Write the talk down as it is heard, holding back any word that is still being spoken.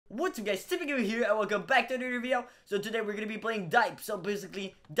What's up guys, Timmygammer here and welcome back to another video. So today we're going to be playing Dipe. So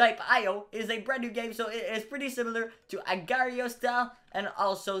basically, Dipe.io is a brand new game. So it is pretty similar to Agario style and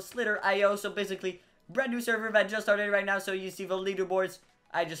also Slither.io. So basically, brand new server that just started right now. So you see the leaderboards.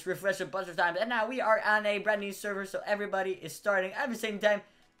 I just refreshed a bunch of times. And now we are on a brand new server. So everybody is starting at the same time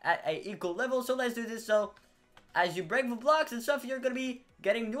at a equal level. So let's do this. So as you break the blocks and stuff, you're going to be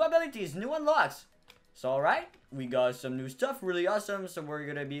getting new abilities, new unlocks. So alright, we got some new stuff, really awesome. So we're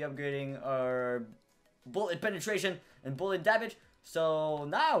gonna be upgrading our bullet penetration and bullet damage. So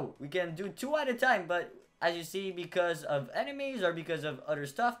now we can do 2 at a time, but as you see, because of enemies or because of other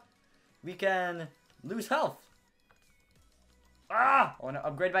stuff, we can lose health. I want to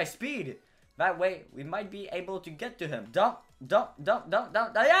upgrade my speed. That way we might be able to get to him. Dump.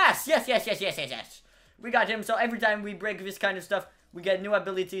 Yes. We got him. So every time we break this kind of stuff, we get new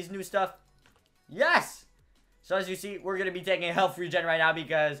abilities, new stuff. Yes! So as you see, we're going to be taking a health regen right now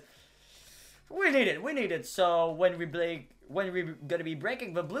because we need it. So when we're going to be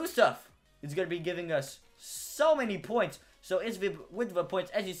breaking the blue stuff, it's going to be giving us so many points. So it's with the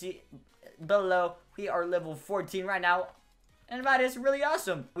points, as you see below, we are level 14 right now. And that is really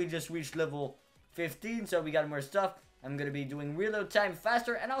awesome. We just reached level 15, so we got more stuff. I'm going to be doing reload time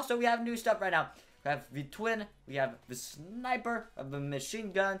faster. And also we have new stuff right now. We have the twin, we have the sniper, we have the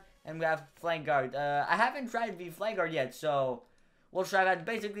machine gun, and we have flank guard. I haven't tried the flank guard yet, so we'll try that.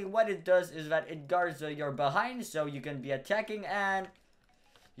 Basically, what it does is that it guards your behind, so you can be attacking, and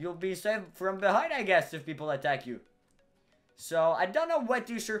you'll be safe from behind, I guess, if people attack you. So, I don't know what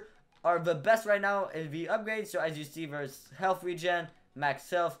t-shirt are the best right now in the upgrades. So, as you see, there's health regen, max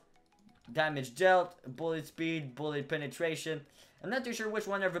health, damage dealt, bullet speed, bullet penetration. I'm not too sure which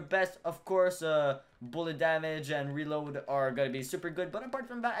one are the best. Of course, bullet damage and reload are going to be super good. But apart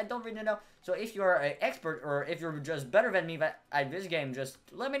from that, I don't really know. So if you are an expert or if you're just better than me at this game, just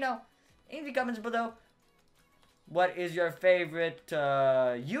let me know in the comments below. What is your favorite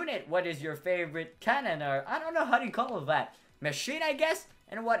unit? What is your favorite cannon? Or I don't know how do you call that. Machine, I guess?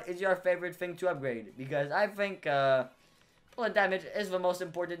 And what is your favorite thing to upgrade? Because I think bullet damage is the most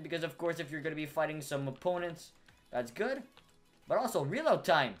important. Because of course, if you're going to be fighting some opponents, that's good. But also reload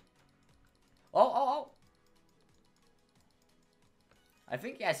time. Oh. I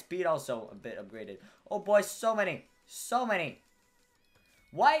think he has speed also a bit upgraded. Oh boy, so many.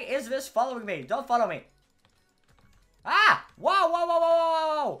 Why is this following me? Don't follow me. Ah!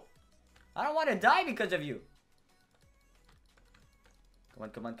 Whoa. I don't want to die because of you.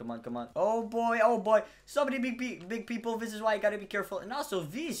 Come on. Oh boy. So many big people. This is why I gotta be careful. And also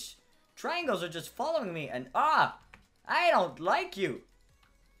these triangles are just following me. And I don't like you.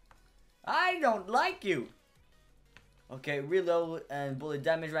 Okay, reload and bullet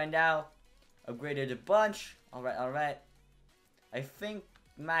damage right now. Upgraded a bunch. Alright. I think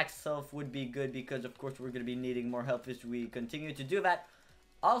max health would be good because of course we're going to be needing more health as we continue to do that.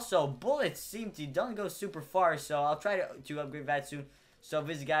 Also, bullets seem to don't go super far, so I'll try to upgrade that soon. So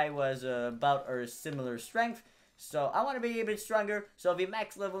this guy was about our similar strength. So I want to be a bit stronger. So the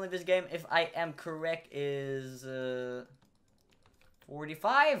max level in this game, if I am correct, is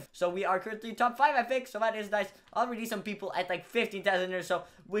 45. So we are currently top 5, I think. So that is nice. Already some people at like 15,000 or so,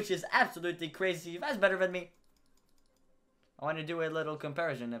 which is absolutely crazy. That's better than me. I want to do a little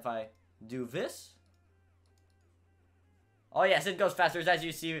comparison. If I do this. Oh yes, it goes faster as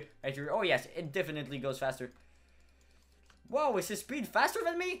you see right here. Oh yes, it definitely goes faster. Whoa, is his speed faster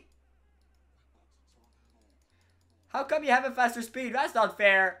than me? How come you have a faster speed? That's not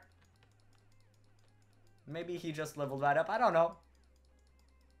fair. Maybe he just leveled that up. I don't know.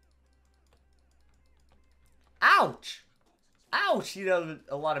 Ouch! He did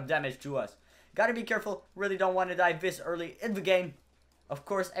a lot of damage to us. Gotta be careful. Really don't want to die this early in the game. Of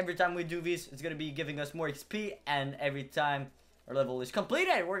course, every time we do these, it's gonna be giving us more XP. And every time our level is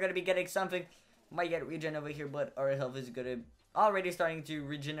completed, we're gonna be getting something. Might get regen over here, but our health is gonna already starting to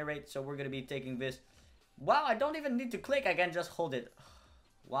regenerate. So we're gonna be taking this. Wow, I don't even need to click. I can just hold it.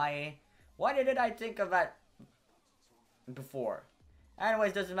 Why didn't I think of that before?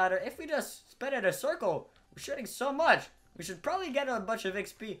 Anyways, doesn't matter. If we just spin in a circle, we're shooting so much. We should probably get a bunch of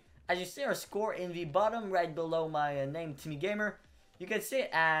XP. As you see our score in the bottom right below my name, Timmygammer. You can see it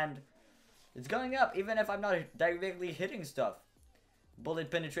and it's going up even if I'm not directly hitting stuff.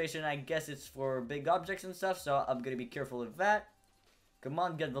 Bullet penetration, I guess it's for big objects and stuff. So I'm going to be careful of that. Come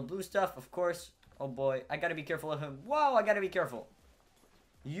on, get the blue stuff, of course. Oh boy, I gotta be careful of him. Whoa, I gotta be careful.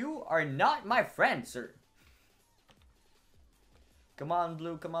 You are not my friend, sir. Come on,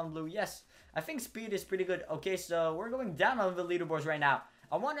 blue. Yes, I think speed is pretty good. Okay, so we're going down on the leaderboards right now.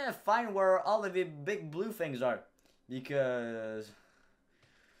 I want to find where all of the big blue things are. Because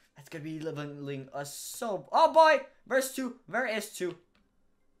gonna be leveling us so... Oh boy! Verse 2. Where is 2?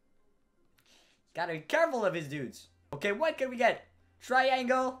 Gotta be careful of his dudes. Okay, what can we get?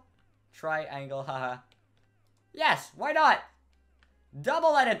 Triangle. Triangle, haha. Yes, why not?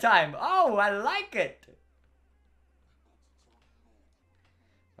 Double at a time. Oh, I like it.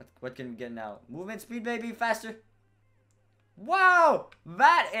 What can we get now? Movement speed, baby, faster. Wow,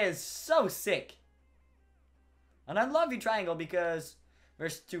 that is so sick. And I love the triangle because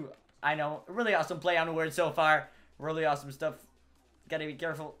verse 2, I know, really awesome play on the word so far. Really awesome stuff. Gotta be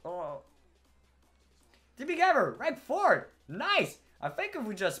careful. Oh. Timmygammer, right forward. Nice. I think if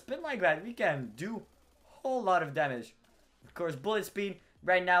we just spin like that, we can do a whole lot of damage. Of course, bullet speed,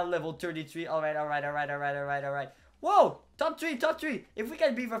 right now, level 33. Alright. Whoa, top 3. If we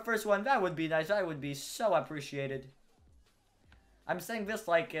can be the first one, that would be nice. That would be so appreciated. I'm saying this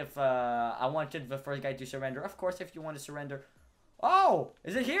like if I wanted the first guy to surrender. Of course, if you want to surrender. Oh,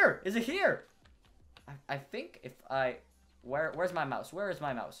 is it here? Is it here? I think if I... Where's my mouse? Where is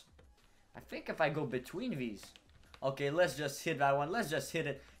my mouse? I think if I go between these. Okay, let's just hit that one. Let's just hit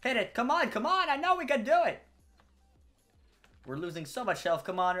it. Hit it. Come on. I know we can do it. We're losing so much health.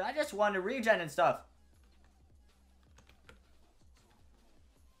 Come on. I just want to regen and stuff.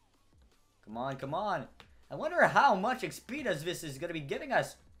 Come on. I wonder how much XP this is going to be giving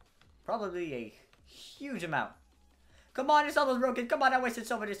us. Probably a huge amount. Come on, it's almost broken. Come on, I wasted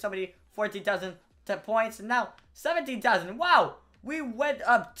so many 14,000 points. And now 17,000. Wow. We went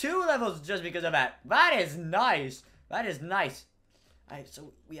up 2 levels just because of that. That is nice. Alright,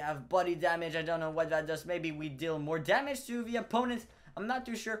 so we have body damage. I don't know what that does. Maybe we deal more damage to the opponent. I'm not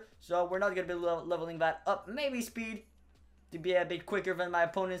too sure. So we're not going to be leveling that up. Maybe speed to be a bit quicker than my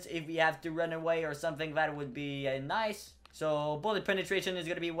opponents. If we have to run away or something, that would be nice. So bullet penetration is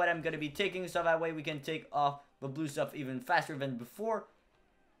going to be what I'm going to be taking. So that way we can take off the blue stuff even faster than before.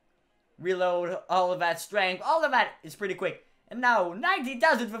 Reload, all of that strength. All of that is pretty quick. And now,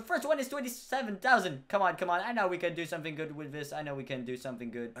 90,000. The first one is 27,000. Come on. I know we can do something good with this. I know we can do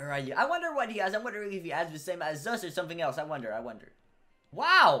something good. Alright, I wonder what he has. I wonder if he has the same as us or something else. I wonder.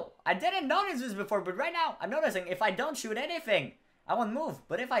 Wow! I didn't notice this before, but right now, I'm noticing if I don't shoot anything, I won't move.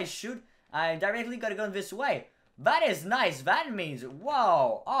 But if I shoot, I'm directly gonna go this way. That is nice. That means,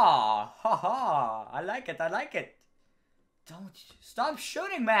 whoa. Ah, haha. I like it. Don't stop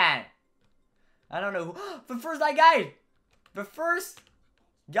shooting, man. I don't know who. The first guy. The first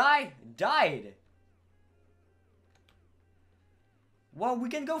guy died. Well, we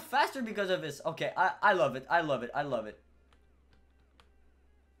can go faster because of this. Okay, I love it.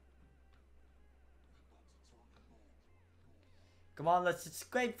 Come on, let's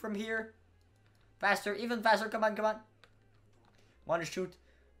escape from here. Faster, even faster. Come on. Want to shoot?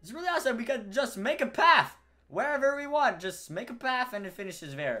 It's really awesome. We can just make a path wherever we want. Just make a path and it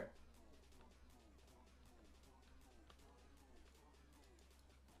finishes there.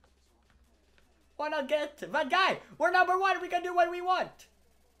 Why not get that guy? We're number 1. We can do what we want.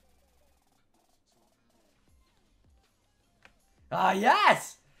 Ah,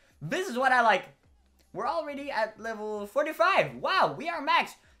 yes. This is what I like. We're already at level 45. Wow, we are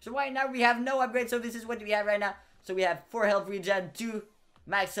max. So right now we have no upgrade. So this is what we have right now. So we have 4 health regen, 2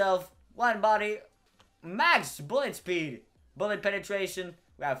 max health, 1 body, max bullet speed, bullet penetration.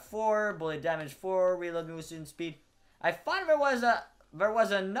 We have 4 bullet damage, 4 reload movement speed. I thought there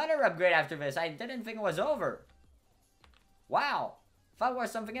was another upgrade after this. I didn't think it was over. Wow. Thought it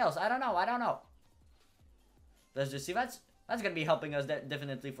was something else. I don't know. Let's just see. That's gonna be helping us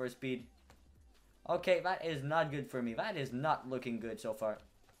definitely for speed. Okay, that is not good for me. That is not looking good so far.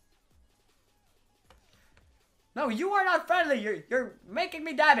 No, you are not friendly. You're making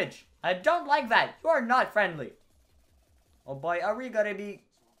me damage. I don't like that. You are not friendly. Oh boy, are we gonna be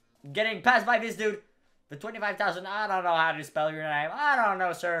getting passed by this dude? The 25,000, I don't know how to spell your name. I don't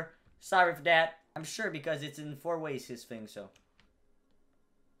know, sir. Sorry for that. I'm sure because it's in 4 ways, his thing, so.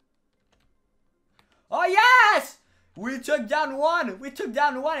 Oh, yes! We took down one,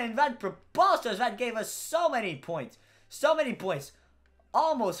 and that propulsed us. That gave us so many points.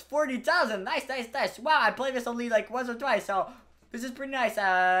 Almost 40,000. Nice. Wow, I played this only like once or twice, so this is pretty nice.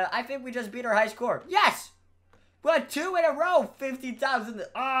 I think we just beat our high score. Yes! We got 2 in a row. 50,000.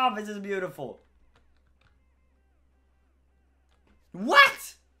 Oh, this is beautiful.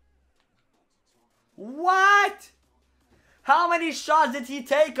 What? How many shots did he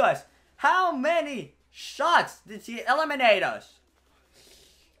take us? How many shots did he eliminate us?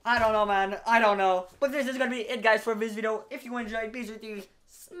 I don't know, man. I don't know. But this is gonna be it, guys, for this video. If you enjoyed, be sure to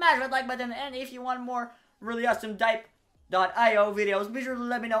smash that like button. And if you want more really awesome type.io videos, be sure to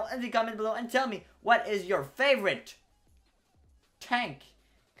let me know in the comment below and tell me what is your favorite tank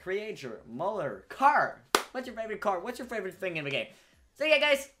creature, motor, car. What's your favorite car? What's your favorite thing in the game? So yeah,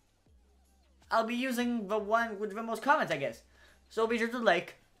 guys, I'll be using the one with the most comments, I guess. So be sure to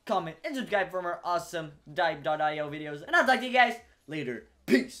like, comment, and subscribe for more awesome Dive.io videos. And I'll talk to you guys later.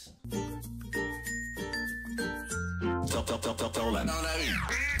 Peace.